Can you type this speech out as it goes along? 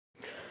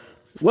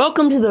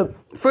Welcome to the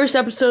first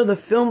episode of the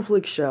Film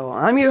Flick Show.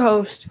 I'm your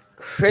host,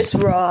 Chris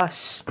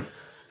Ross,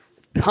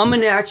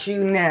 coming at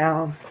you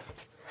now,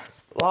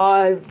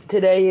 live.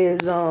 Today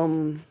is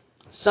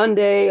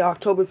Sunday,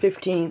 October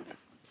 15th.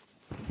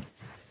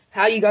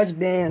 How you guys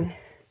been?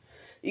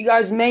 You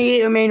guys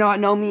may or may not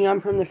know me. I'm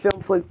from the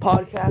Film Flick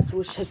podcast,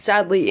 which has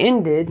sadly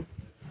ended.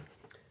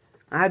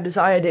 I have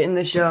decided to end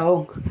the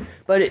show,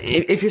 but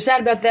if you're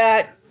sad about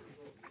that,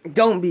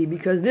 don't be,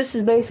 because this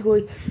is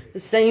basically the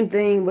same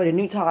thing but a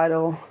new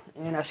title,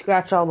 and I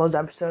scratched all those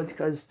episodes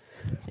because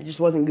it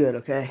just wasn't good,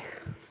 okay?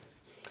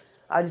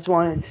 I just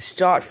wanted to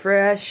start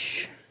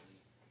fresh,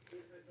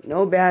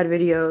 no bad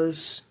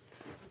videos,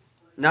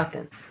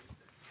 nothing.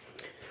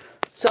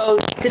 So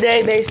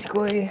today,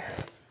 basically,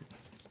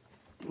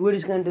 we're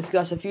just going to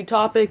discuss a few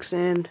topics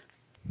and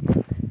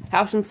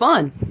have some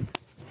fun.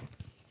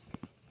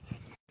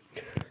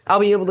 I'll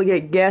be able to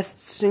get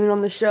guests soon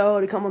on the show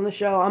to come on the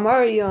show. I'm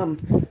already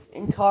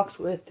in talks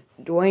with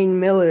Dwayne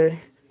Miller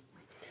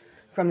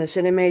from the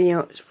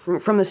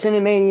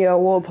Cinemania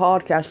World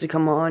Podcast to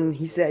come on.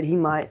 He said he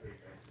might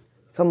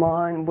come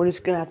on. We're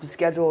just gonna have to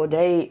schedule a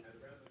date,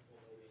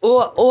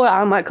 or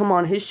I might come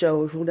on his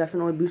show, which will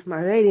definitely boost my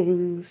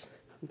ratings.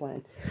 I'm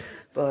playing,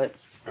 but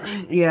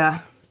yeah.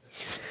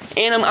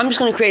 And I'm just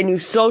gonna create new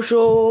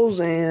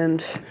socials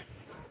and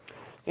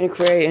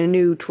create a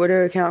new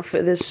Twitter account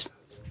for this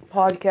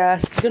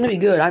podcast. It's gonna be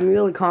good. I'm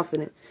really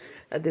confident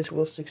that this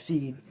will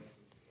succeed.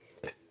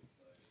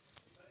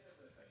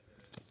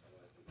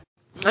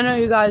 I know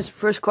you guys'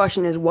 first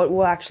question is what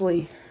we're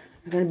actually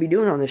going to be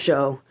doing on the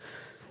show.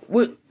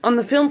 On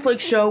the Film Flick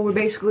Show, we're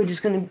basically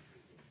just going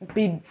to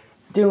be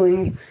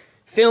doing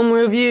film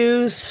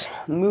reviews,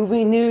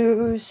 movie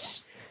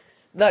news,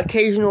 the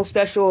occasional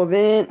special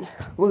event.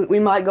 We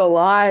might go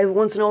live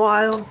once in a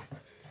while,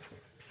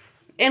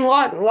 and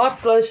lots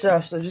of other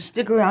stuff, so just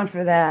stick around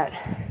for that.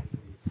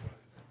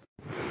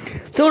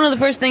 So one of the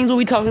first things we'll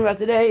be talking about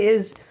today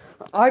is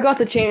I got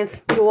the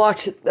chance to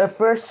watch the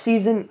first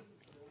season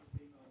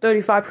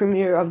 35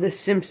 premiere of The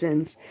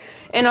Simpsons,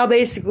 and I'll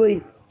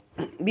basically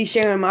be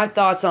sharing my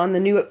thoughts on the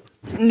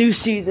new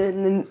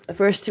season and the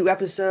first two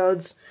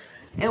episodes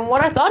and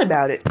what I thought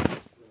about it.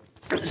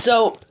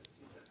 So,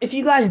 if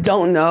you guys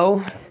don't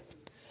know,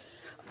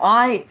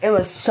 I am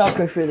a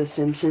sucker for The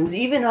Simpsons.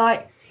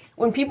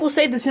 When people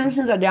say The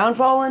Simpsons are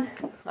downfalling,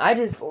 I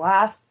just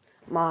laugh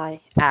my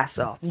ass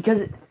off,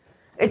 because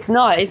it's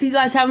not. If you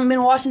guys haven't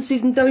been watching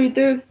season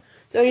 33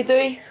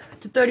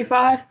 to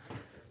 35,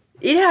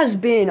 it has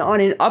been on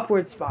an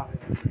upward spiral.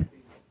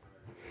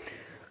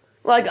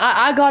 Like,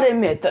 I gotta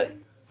admit that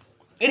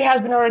it has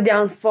been on a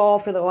downfall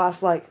for the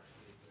last,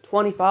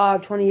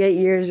 25, 28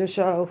 years or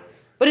so.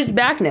 But it's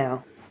back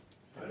now.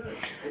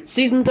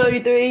 Season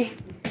 33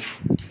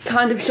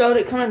 kind of showed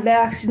it coming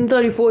back. Season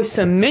 34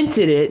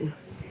 cemented it.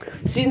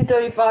 Season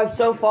 35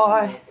 so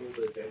far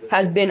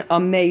has been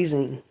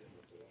amazing.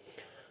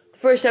 The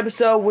first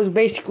episode was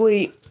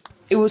basically,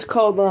 it was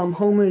called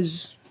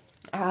Homer's,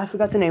 I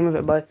forgot the name of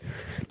it, but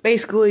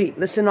basically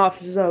the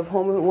synopsis of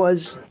Homer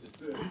was,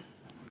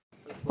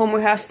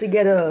 Homer has to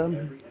get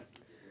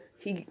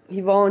he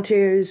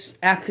volunteers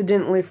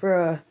accidentally for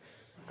a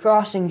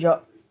crossing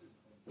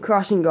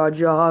guard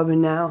job,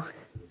 and now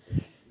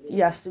he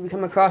has to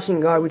become a crossing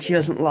guard, which he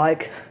doesn't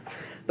like.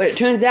 But it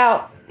turns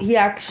out he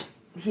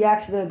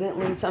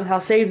accidentally somehow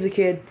saves the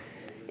kid,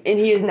 and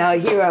he is now a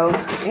hero,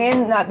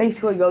 and that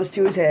basically goes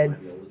to his head.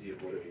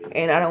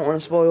 And I don't want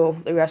to spoil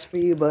the rest for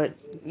you, but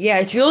yeah,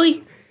 it's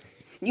really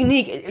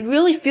unique. It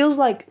really feels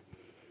like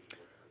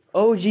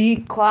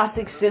OG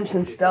classic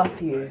Simpsons stuff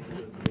here.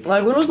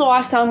 Like, when was the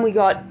last time we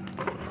got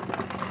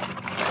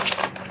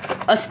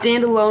a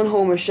standalone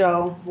Homer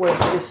show where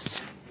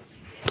just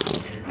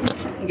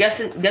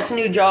gets a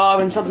new job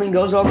and something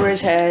goes over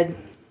his head?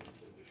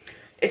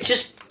 It's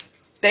just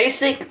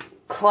basic,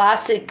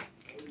 classic,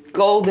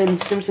 golden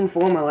Simpson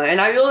formula, and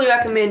I really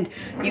recommend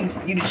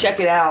you to check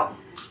it out,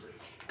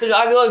 because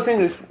I really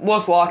think it's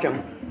worth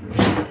watching.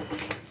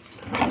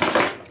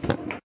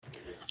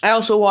 I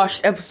also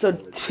watched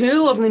episode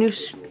 2 of the new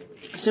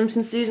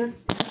Simpsons season,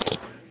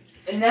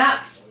 and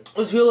that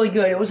was really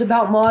good. It was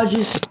about Marge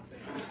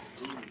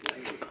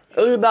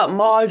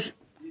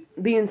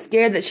being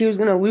scared that she was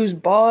going to lose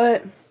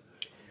Bart.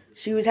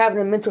 She was having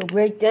a mental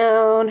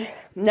breakdown,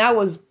 and that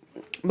was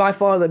by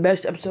far the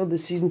best episode of the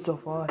season so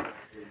far.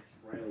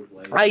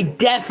 I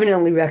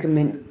definitely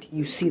recommend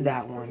you see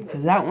that one,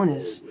 because that one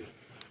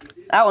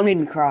made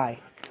me cry.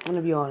 I'm going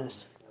to be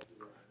honest.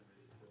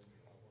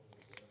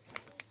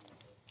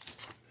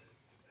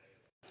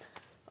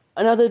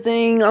 Another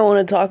thing I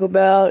want to talk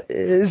about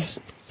is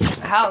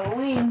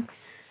Halloween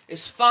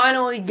is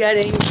finally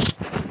getting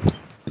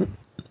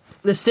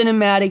the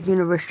cinematic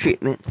universe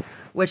treatment,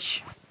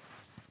 which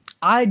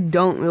I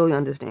don't really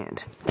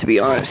understand, to be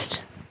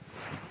honest.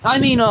 I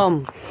mean,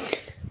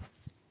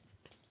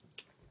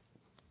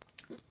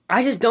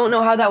 I just don't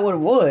know how that would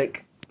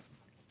work.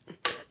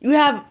 You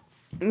have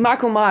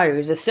Michael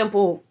Myers, a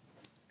simple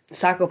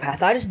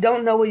psychopath. I just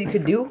don't know what you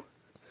could do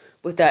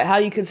with that, how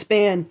you could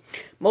span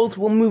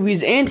multiple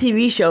movies and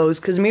TV shows,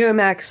 because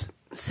Miramax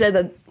said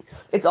that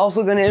it's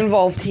also going to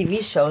involve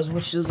TV shows,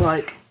 which is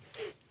like,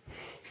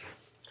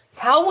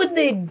 how would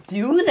they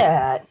do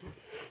that?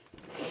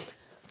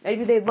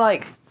 Maybe they'd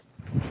like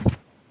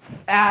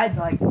add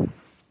like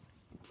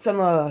from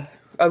the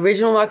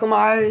original Michael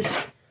Myers,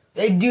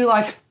 they'd do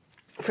like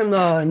from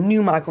the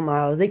new Michael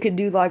Myers, they could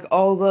do like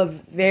all the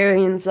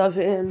variants of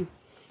him,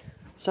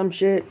 some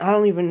shit, I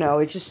don't even know.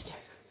 It's just,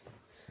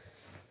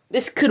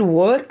 this could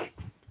work,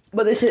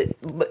 but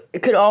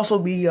it could also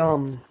be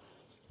a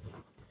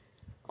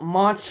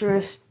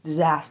monstrous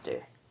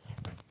disaster.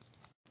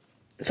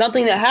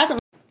 Something that hasn't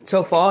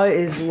so far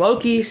is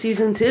Loki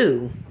Season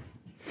 2.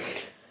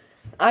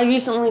 I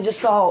recently just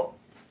saw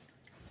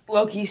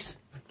Loki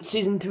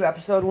Season 2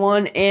 Episode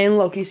 1 and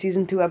Loki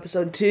Season 2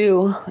 Episode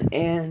 2,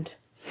 and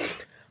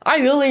I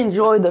really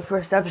enjoyed the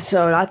first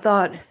episode. I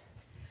thought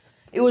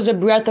it was a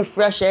breath of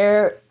fresh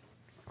air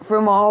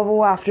for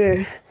Marvel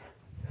after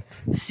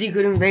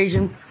Secret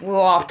Invasion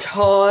flopped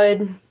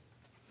hard.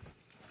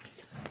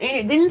 And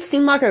it didn't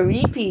seem like a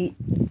repeat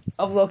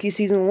of Loki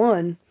Season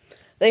 1.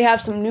 They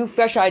have some new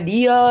fresh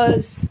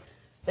ideas.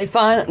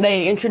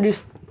 They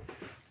introduced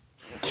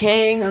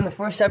Kang on the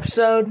first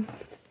episode.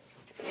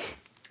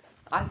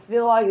 I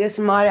feel like this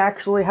might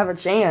actually have a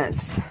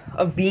chance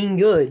of being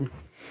good.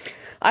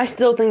 I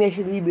still think they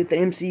should reboot the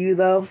MCU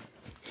though.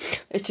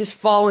 It's just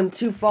fallen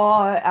too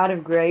far out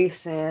of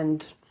grace,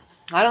 and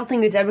I don't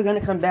think it's ever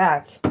gonna come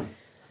back.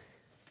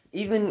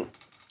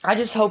 I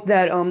just hope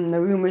that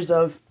the rumors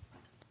of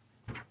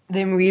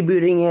them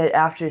rebooting it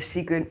after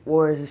Secret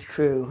Wars is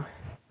true.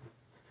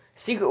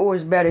 Secret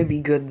Wars better be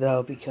good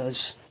though,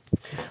 because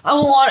I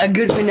want a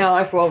good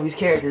finale for all these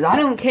characters. I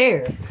don't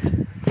care.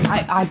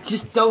 I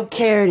just don't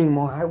care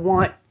anymore. I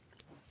want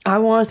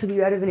it to be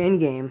better than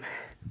Endgame.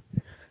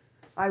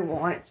 I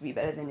want it to be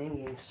better than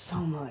Endgame so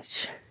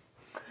much.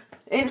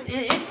 And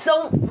it's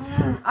so,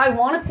 I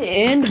want it to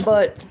end,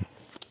 but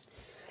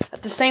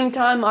at the same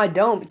time I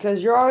don't,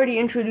 because you're already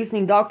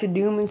introducing Doctor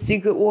Doom in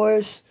Secret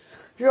Wars.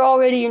 You're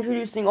already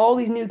introducing all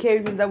these new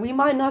characters that we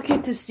might not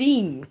get to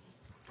see,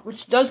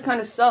 which does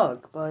kind of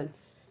suck, but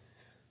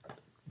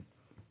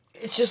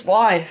it's just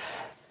life.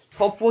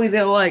 Hopefully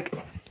they'll like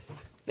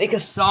make a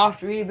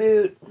soft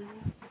reboot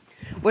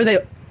where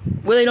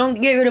they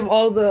don't get rid of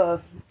all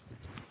the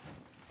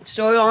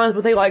storylines,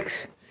 but they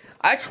like,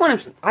 I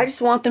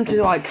just want them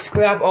to like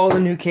scrap all the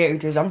new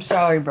characters. I'm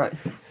sorry, but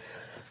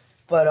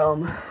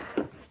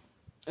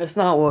it's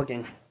not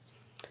working.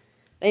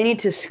 They need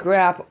to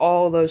scrap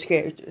all those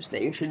characters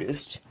they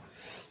introduced.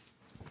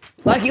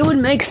 Like, it would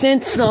make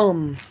sense,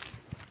 it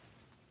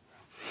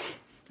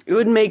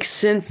would make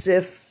sense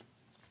if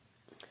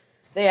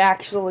they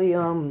actually,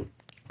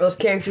 those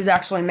characters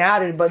actually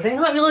mattered, but they're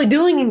not really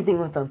doing anything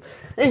with them.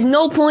 There's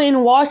no point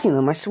in watching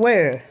them, I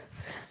swear.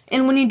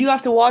 And when you do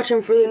have to watch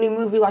them for the new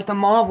movie, like the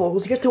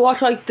Marvels, you have to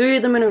watch like 3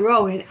 of them in a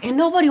row, and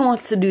nobody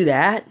wants to do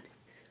that.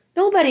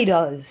 Nobody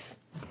does.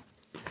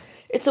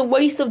 It's a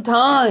waste of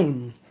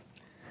time.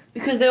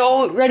 Because they're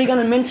already going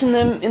to mention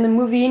them in the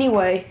movie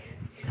anyway.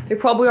 They're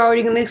probably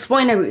already going to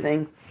explain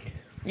everything.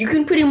 You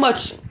can pretty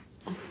much,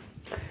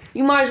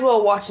 you might as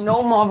well watch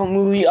no Marvel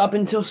movie up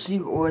until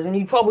Secret Wars, and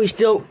you'd probably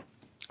still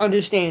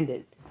understand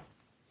it.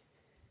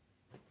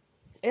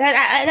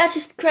 That's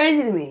just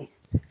crazy to me.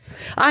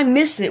 I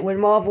miss it when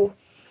Marvel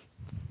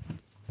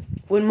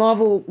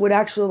would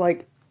actually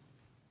like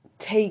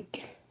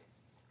take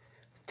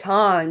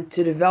time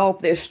to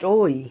develop their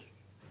story.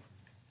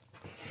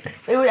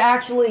 They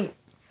actually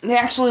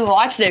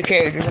liked their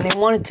characters and they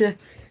wanted to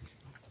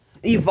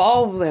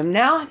evolve them.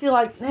 Now I feel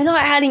like they're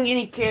not adding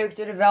any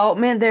character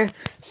development. They're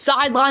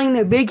sidelining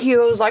their big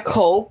heroes like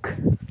Hulk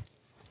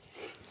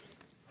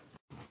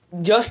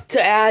just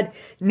to add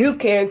new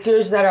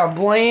characters that are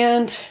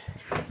bland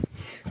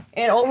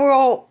and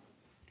overall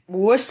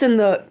worse than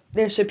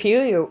their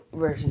superior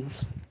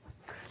versions.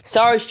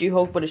 Sorry,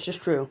 She-Hulk, but it's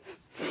just true.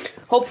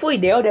 Hopefully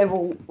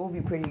Daredevil will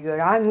be pretty good.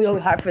 I'm really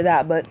hyped for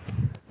that, but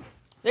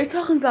they're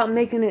talking about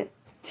making it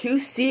 2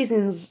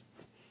 seasons,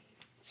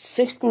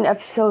 16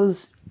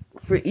 episodes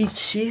for each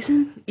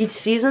season.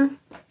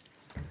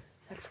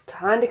 That's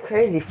kind of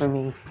crazy for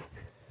me.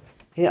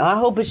 Yeah, I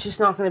hope it's just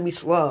not going to be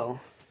slow.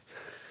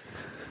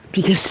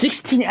 Because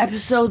 16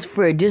 episodes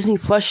for a Disney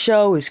Plus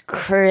show is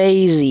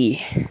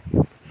crazy.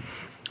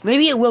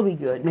 Maybe it will be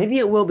good.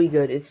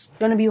 It's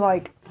going to be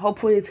like,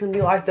 hopefully it's going to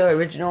be like the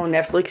original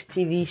Netflix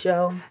TV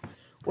show,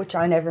 which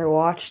I never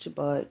watched,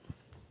 but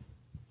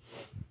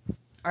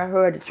I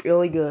heard it's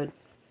really good.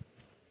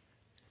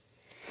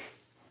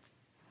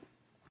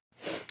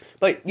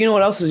 But you know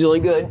what else is really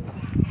good?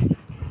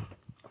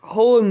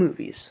 Horror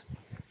movies.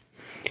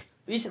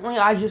 Recently,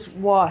 I just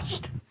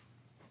watched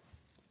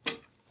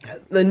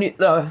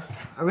the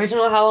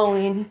original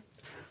Halloween,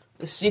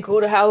 the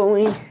sequel to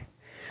Halloween,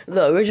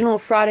 the original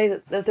Friday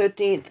the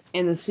 13th,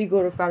 and the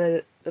sequel to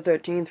Friday the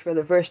 13th for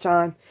the first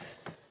time.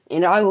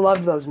 And I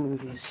love those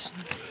movies.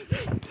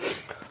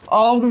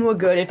 All of them were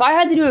good. If I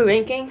had to do a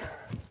ranking,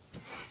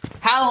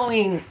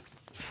 Halloween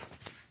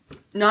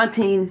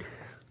 19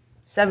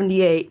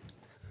 78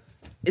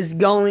 is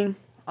going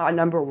on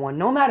number 1,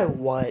 no matter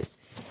what.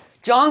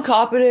 John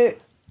Carpenter,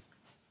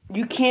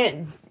 you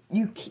can't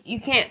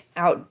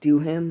outdo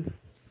him,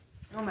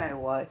 no matter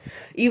what.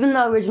 Even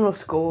the original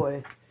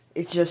score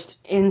is just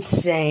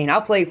insane.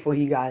 I'll play it for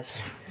you guys,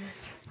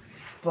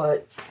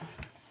 but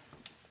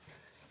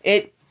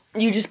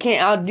you just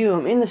can't outdo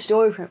him. In the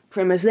story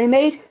premise, they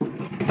made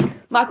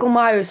Michael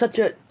Myers such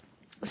a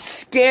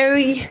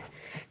scary,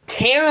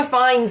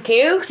 terrifying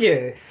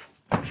character.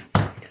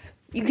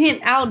 You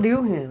can't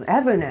outdo him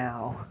ever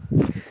now.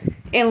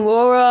 And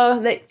Laura,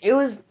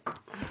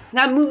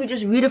 that movie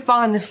just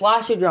redefined the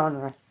slasher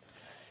genre.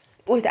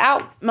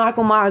 Without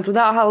Michael Myers,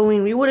 without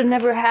Halloween, we would have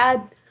never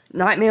had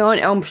Nightmare on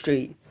Elm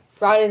Street,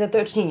 Friday the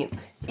 13th,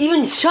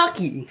 even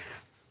Chucky.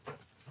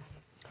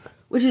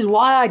 Which is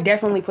why I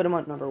definitely put him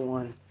on number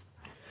 1.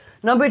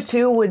 Number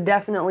 2 would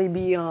definitely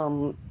be,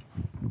 I'm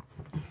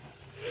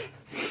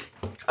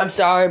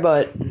sorry,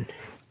 but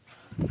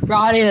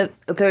Friday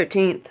the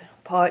 13th,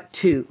 Part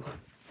 2.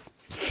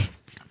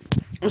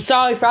 I'm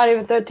sorry,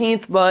 Friday the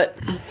 13th, but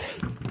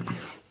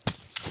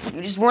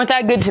you just weren't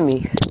that good to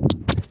me.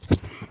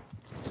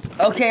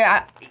 Okay,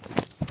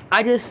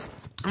 I'm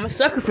a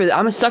sucker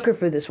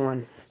for this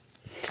one.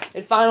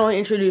 It finally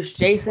introduced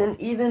Jason,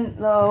 even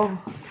though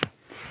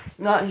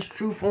not his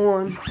true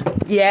form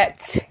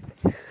yet,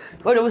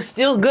 but it was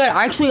still good.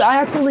 I actually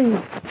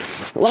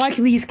liked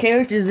these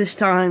characters this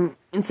time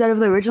instead of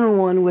the original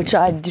one, which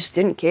I just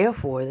didn't care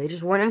for. They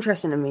just weren't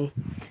interesting to me.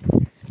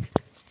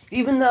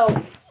 Even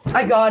though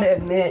I gotta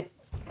admit,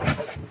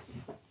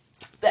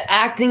 the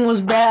acting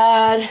was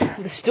bad,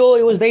 the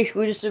story was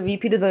basically just a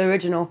repeat of the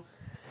original,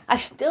 I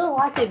still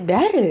liked it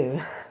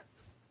better.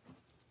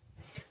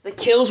 The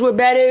kills were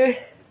better.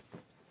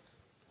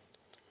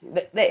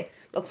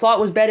 The plot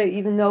was better,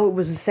 even though it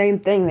was the same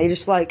thing. They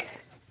just,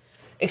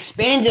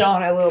 expanded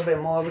on it a little bit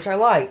more, which I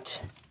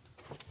liked.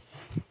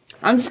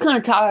 I'm just kind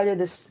of tired of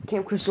this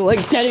Camp Crystal Lake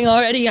setting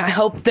already. I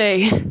hope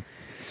they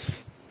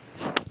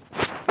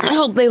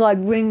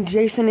bring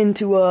Jason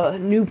into a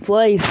new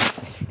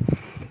place,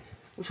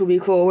 which will be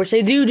cool. Which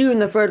they do in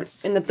the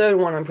third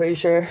one, I'm pretty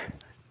sure.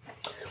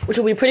 Which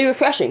will be pretty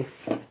refreshing.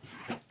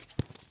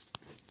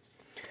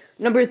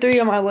 Number 3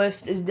 on my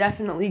list is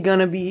definitely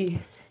gonna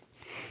be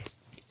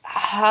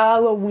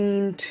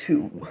Halloween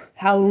 2.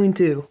 Halloween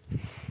 2.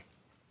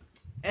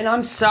 And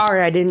I'm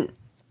sorry I didn't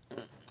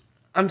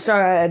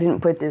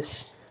put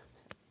this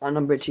on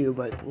number 2,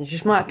 but it's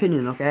just my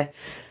opinion, okay?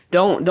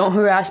 Don't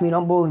harass me,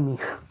 don't bully me.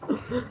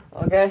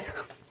 Okay?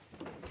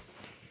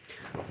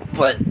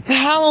 But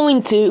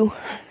Halloween 2,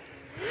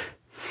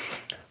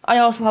 I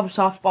also have a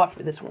soft spot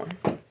for this one.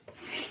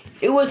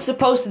 It was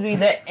supposed to be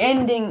the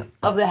ending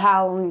of the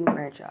Halloween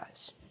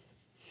franchise,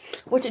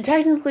 which it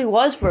technically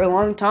was for a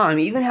long time.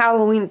 Even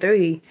Halloween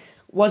 3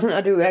 wasn't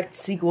a direct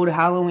sequel to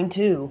Halloween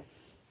 2.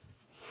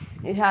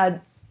 It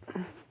had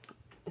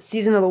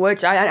Season of the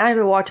Witch. I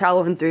never watched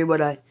Halloween 3,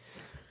 but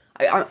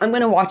I'm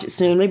gonna watch it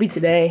soon. Maybe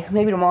today,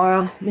 maybe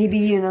tomorrow,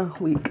 maybe in a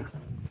week.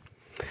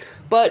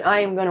 But I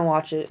am gonna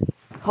watch it.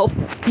 Hope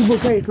people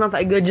say it's not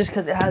that good just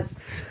because it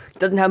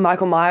doesn't have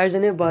Michael Myers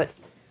in it, but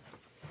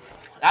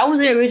that was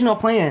the original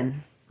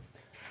plan.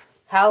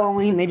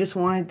 Halloween, they just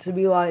wanted it to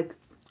be like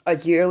a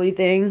yearly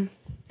thing.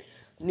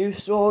 New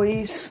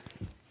stories.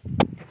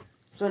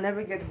 So it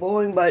never gets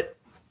boring, but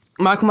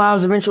Michael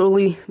Myers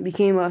eventually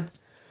became a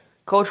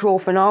cultural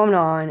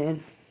phenomenon,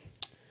 and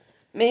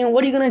man,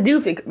 what are you gonna do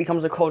if it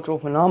becomes a cultural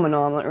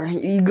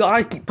phenomenon? You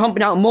gotta keep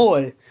pumping out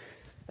more.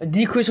 A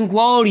decrease in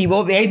quality,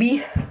 well,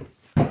 baby.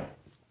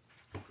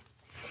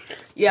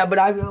 Yeah, but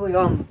I really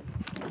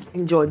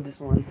enjoyed this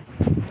one.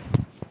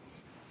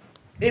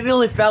 It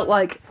really felt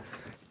like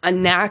a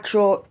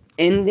natural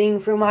ending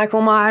for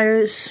Michael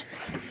Myers.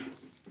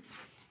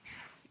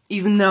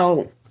 Even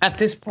though, at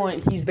this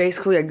point, he's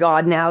basically a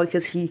god now,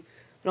 because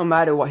no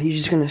matter what, he's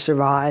just gonna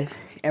survive.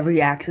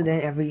 Every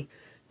accident,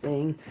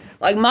 everything.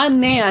 Like, my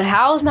man,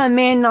 how is my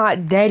man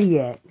not dead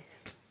yet?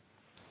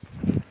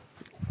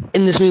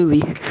 In this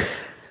movie.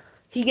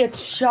 He gets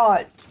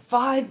shot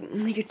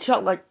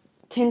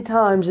 10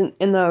 times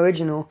in the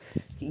original.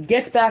 He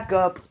gets back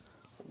up,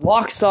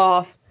 walks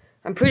off.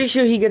 I'm pretty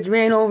sure he gets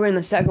ran over in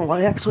the second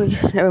one. Actually,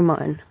 never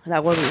mind.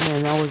 That wasn't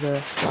him. That was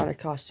a product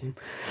costume.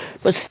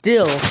 But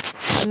still,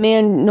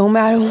 man, no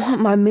matter what,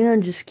 my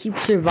man just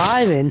keeps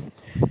surviving.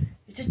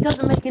 It just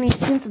doesn't make any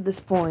sense at this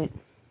point.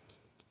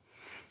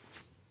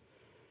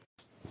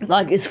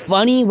 Like, it's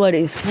funny, but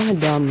it's kind of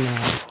dumb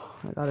now.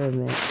 I gotta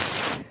admit.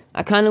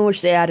 I kind of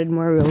wish they added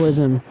more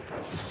realism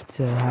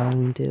to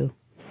Halloween 2.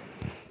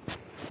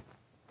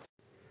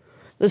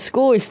 The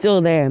school is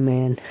still there,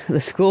 man. The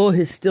school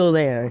is still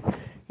there.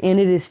 And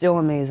it is still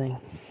amazing.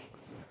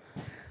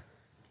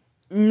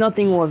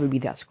 Nothing will ever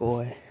beat that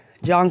score.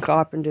 John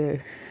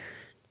Carpenter,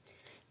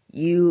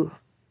 you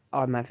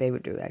are my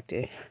favorite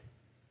director.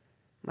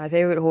 My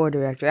favorite horror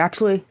director.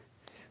 Actually,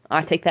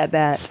 I take that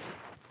back.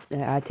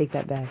 Yeah, I take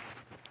that back.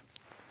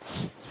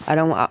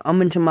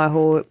 I'm into my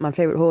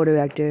favorite horror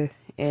director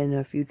in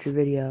a future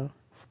video.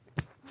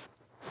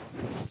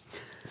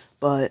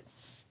 But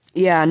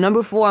Yeah,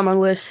 number 4 on my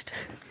list.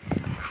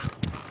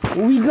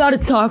 We gotta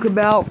talk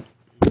about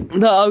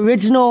the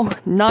original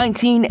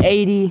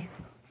 1980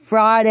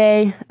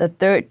 Friday the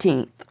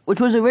 13th, which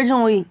was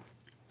originally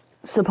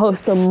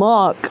supposed to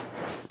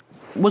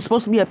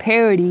be a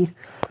parody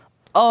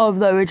of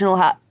the original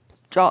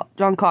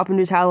John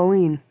Carpenter's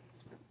Halloween,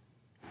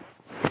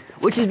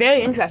 which is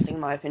very interesting in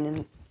my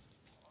opinion.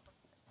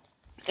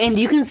 And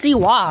you can see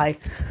why.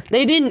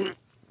 They didn't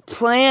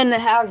plan to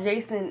have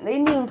Jason, they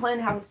didn't even plan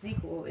to have a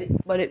sequel,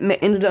 but it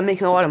ended up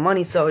making a lot of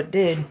money, so it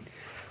did.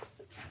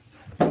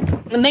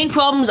 The main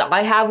problems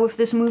I have with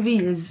this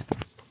movie is,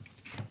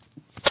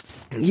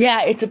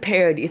 yeah, it's a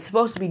parody. It's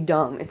supposed to be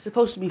dumb. It's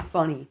supposed to be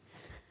funny.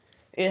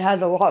 It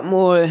has a lot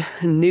more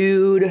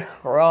nude,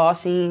 raw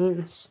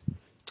scenes,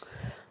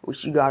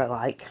 which you gotta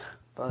like.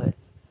 But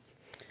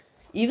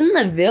even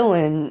the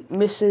villain,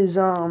 Mrs.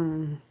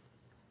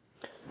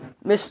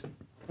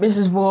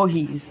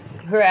 Voorhees,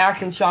 her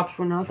acting chops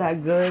were not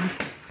that good.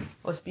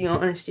 Let's be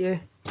honest here.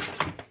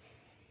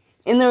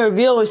 And the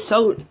reveal was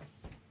so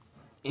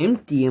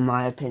empty, in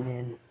my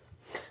opinion.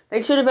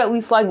 They should have at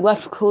least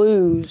left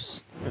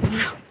clues,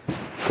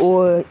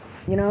 or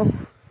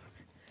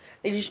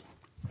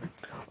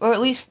or at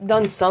least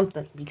done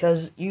something,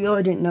 because you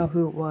really didn't know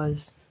who it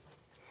was.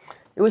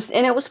 It was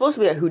supposed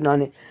to be a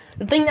whodunit.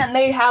 The thing that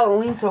made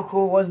Halloween so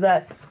cool was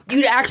that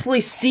you'd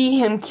actually see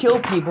him kill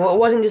people. It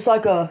wasn't just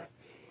like a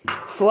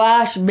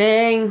flash,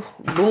 bang,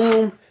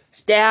 boom,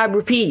 stab,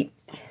 repeat.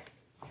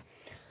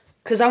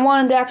 Because I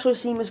wanted to actually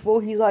see Miss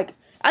Voorhees,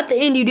 at the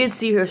end you did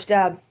see her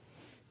stab,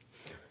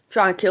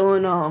 trying to kill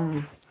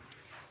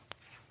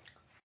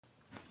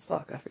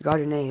fuck, I forgot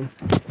her name.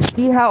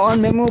 See how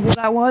unmemorable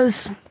that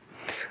was?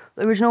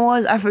 The original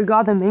was? I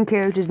forgot the main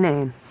character's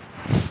name.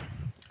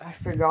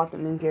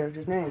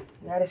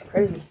 That is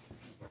crazy.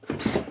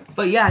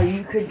 But yeah,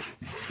 you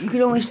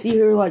could only see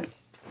her,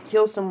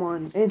 kill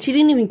someone, and she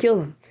didn't even kill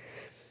him.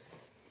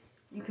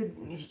 You could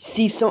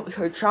see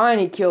her trying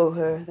to kill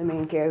her, the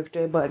main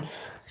character, but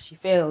she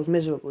fails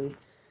miserably.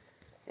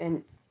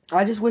 And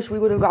I just wish we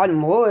would have gotten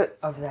more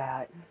of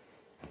that.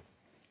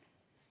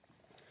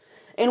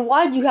 And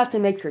why'd you have to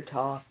make her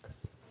talk?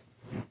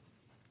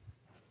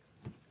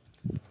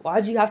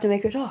 I'm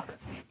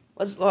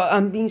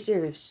being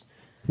serious.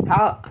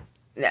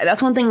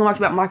 That's one thing I like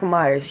about Michael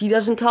Myers. He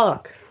doesn't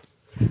talk.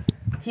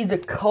 He's a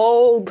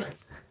cold,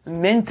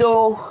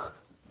 mental,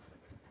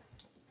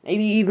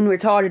 maybe even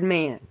retarded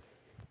man.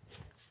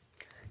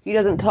 He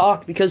doesn't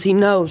talk because he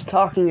knows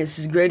talking is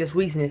his greatest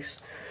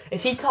weakness.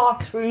 If he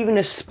talks for even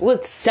a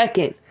split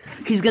second,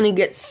 he's gonna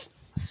get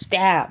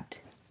stabbed.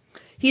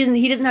 He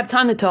doesn't have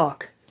time to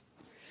talk.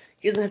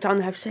 He doesn't have time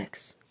to have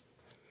sex.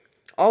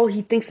 All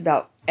he thinks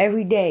about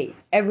every day,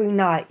 every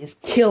night is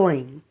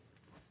killing.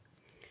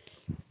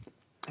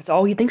 That's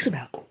all he thinks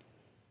about.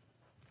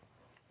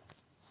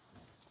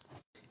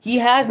 He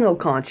has no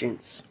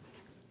conscience.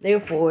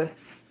 Therefore,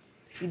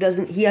 he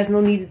has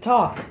no need to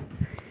talk.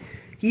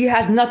 He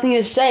has nothing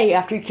to say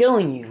after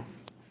killing you.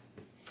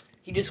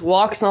 He just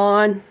walks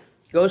on,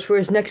 goes for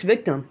his next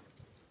victim.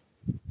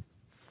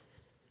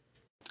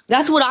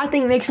 That's what I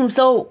think makes him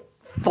so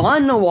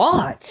fun to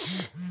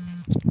watch.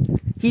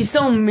 He's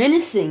so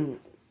menacing.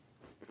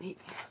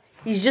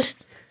 He's just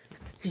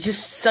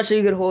such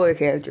a good horror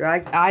character.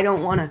 I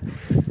don't want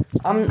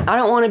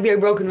to be a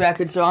broken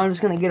record, so I'm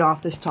just gonna get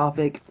off this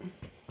topic.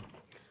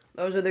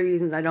 Those are the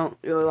reasons I don't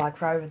really like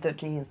Friday the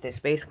 13th. It's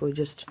basically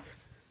just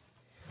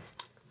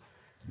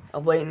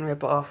a blatant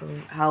rip-off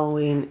of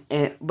Halloween,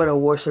 but a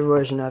worse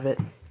version of it.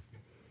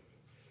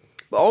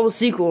 But all the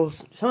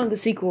sequels, some of the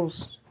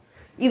sequels,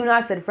 even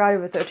I said Friday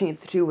the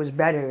 13th 2 was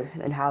better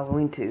than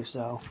Halloween 2,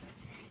 so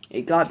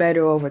it got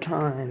better over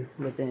time,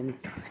 but then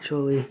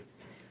actually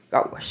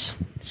got worse.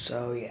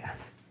 So, yeah.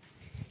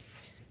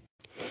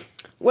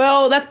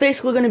 Well, that's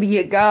basically going to be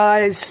it,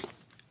 guys.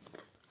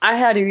 I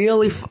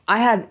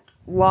had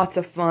lots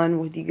of fun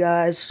with you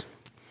guys.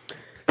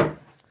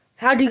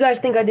 How do you guys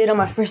think I did on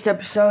my first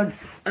episode?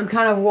 I'm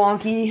kind of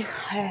wonky.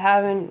 I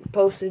haven't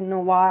posted in a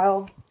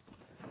while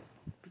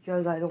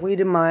because I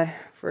deleted my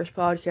first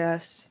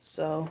podcast.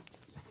 So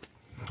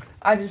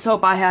I just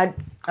hope I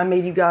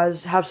made you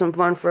guys have some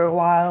fun for a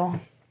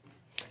while.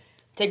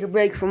 Take a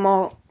break from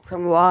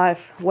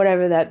life,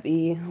 whatever that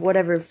be,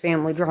 whatever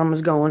family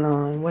drama's going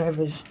on,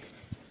 whatever's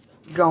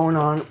going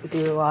on with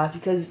your life,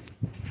 because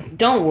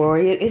don't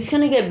worry, it's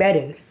gonna get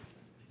better.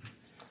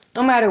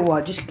 No matter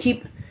what, just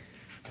keep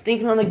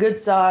thinking on the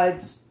good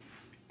sides,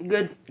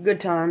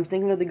 good times,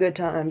 thinking of the good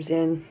times,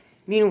 and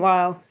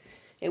meanwhile,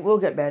 it will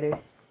get better.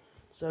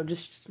 So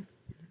just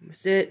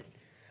sit,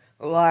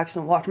 relax,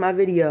 and watch my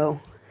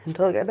video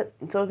until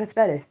it gets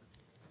better.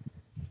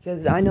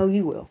 Because I know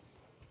you will.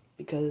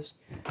 Because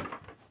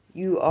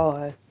you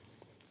are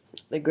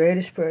the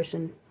greatest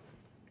person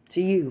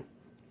to you.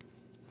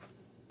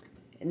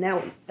 And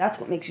now that's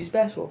what makes you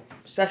special.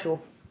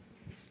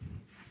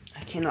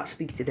 I cannot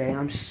speak today.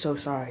 I'm so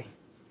sorry.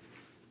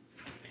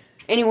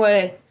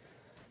 Anyway,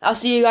 I'll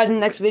see you guys in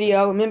the next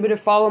video. Remember to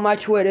follow my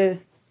Twitter.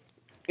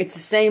 It's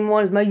the same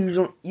one as my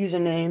usual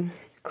username,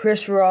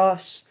 Chris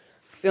Ross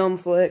Film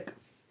Flick.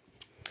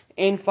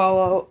 And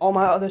follow all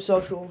my other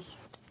socials.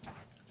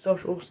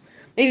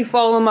 Maybe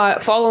follow my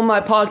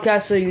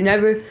podcast so you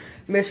never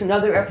miss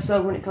another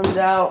episode when it comes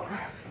out.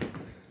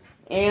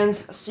 And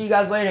see you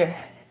guys later.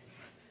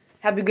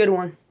 Have a good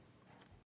one.